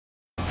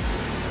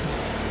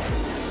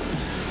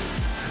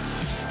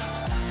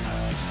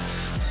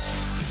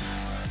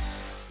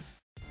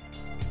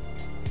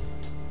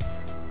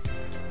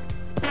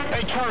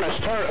turn us,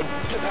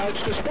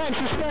 suspend.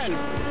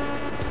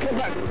 Come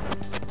back.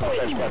 Oh,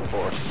 that's what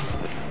for.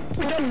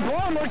 We're getting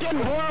blown.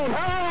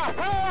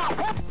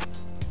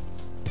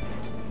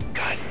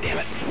 God damn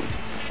it.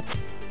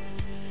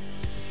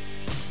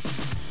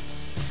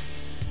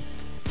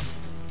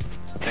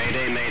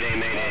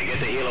 Mayday. Get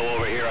the helo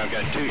over here. I've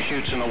got 2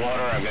 chutes in the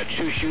water. I've got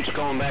 2 chutes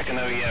going back in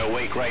the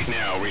wake right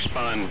now.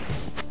 Respond.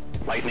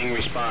 Lightning,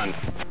 respond.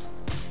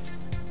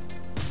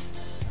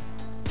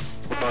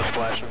 Bus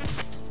flash.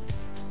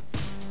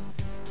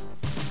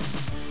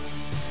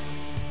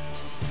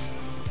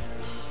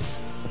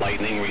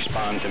 Lightning,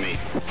 respond to me.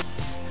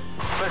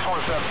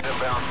 617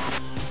 inbound.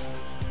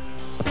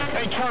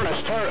 Hey, turn us,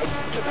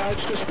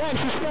 suspend.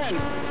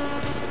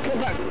 Come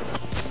back.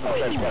 Oh,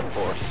 that's what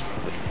for.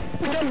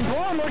 We're getting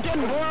blown.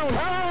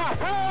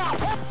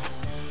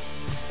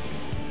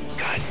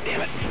 God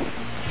damn it.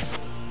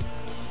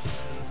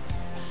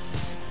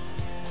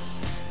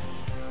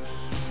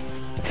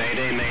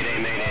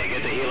 Mayday.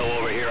 Get the helo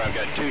over here. I've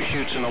got 2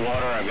 chutes in the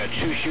water. I've got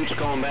 2 chutes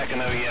going back in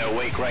the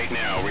wake right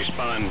now.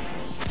 Respond.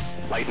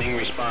 Lightning,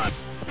 respond.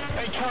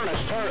 Hey, turn us,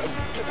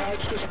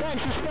 suspend.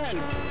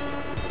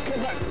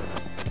 Come back.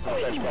 Oh,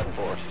 that's what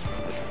for.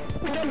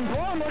 We're getting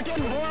blown.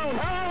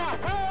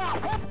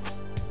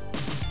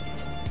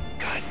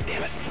 God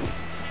damn it.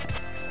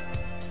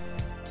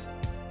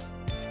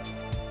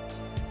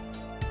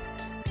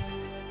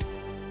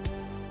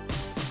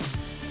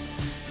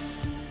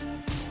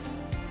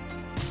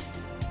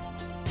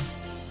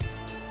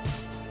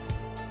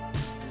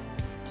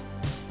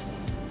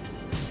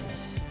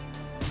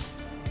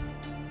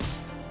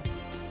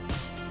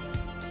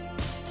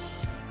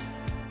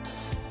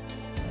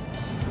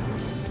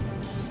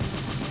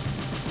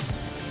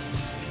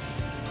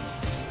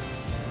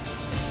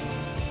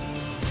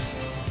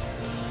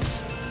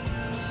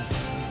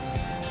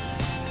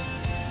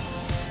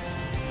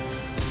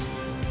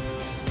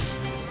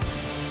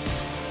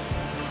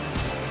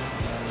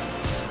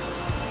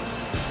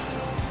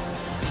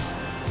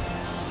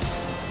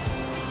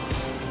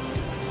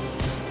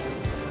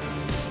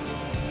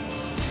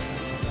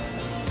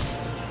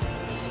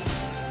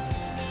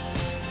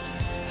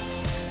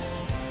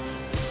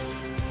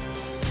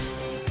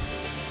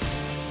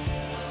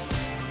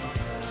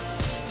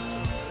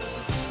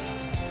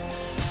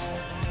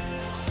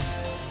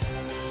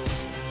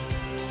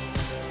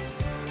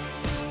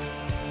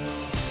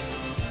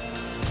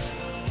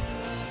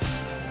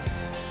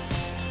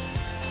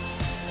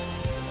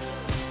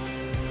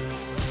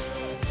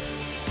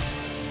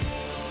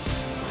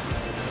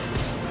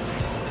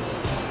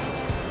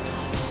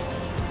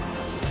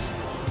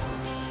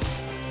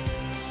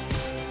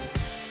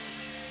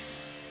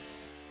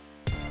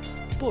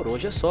 Por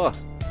hoje é só.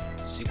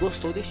 Se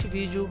gostou deste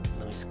vídeo,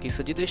 não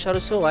esqueça de deixar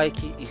o seu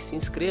like e se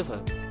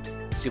inscreva.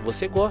 Se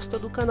você gosta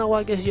do canal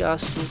Águias de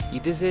Aço e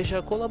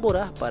deseja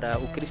colaborar para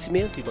o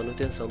crescimento e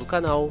manutenção do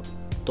canal,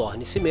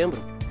 torne-se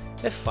membro.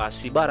 É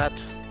fácil e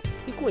barato.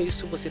 E com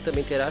isso você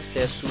também terá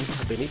acesso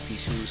a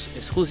benefícios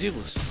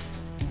exclusivos.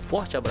 Um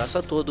forte abraço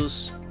a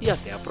todos e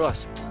até a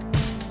próxima!